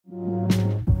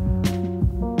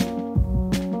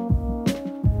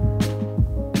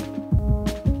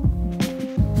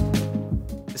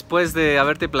después de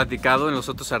haberte platicado en los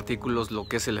otros artículos lo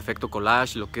que es el efecto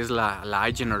collage, lo que es la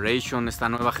iGeneration, esta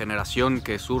nueva generación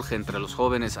que surge entre los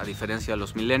jóvenes a diferencia de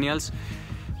los millennials,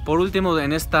 por último,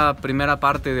 en esta primera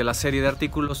parte de la serie de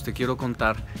artículos te quiero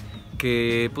contar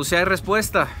que pues si hay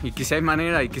respuesta y que si hay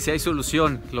manera y que si hay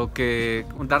solución,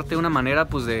 darte una manera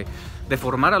pues de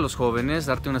formar a los jóvenes,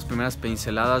 darte unas primeras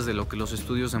pinceladas de lo que los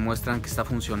estudios demuestran que está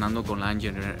funcionando con la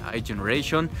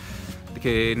iGeneration,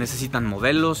 que necesitan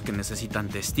modelos, que necesitan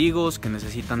testigos, que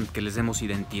necesitan que les demos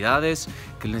identidades,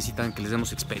 que necesitan que les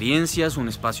demos experiencias, un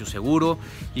espacio seguro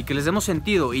y que les demos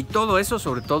sentido, y todo eso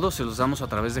sobre todo se los damos a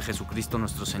través de Jesucristo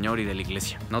nuestro Señor y de la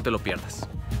Iglesia. No te lo pierdas.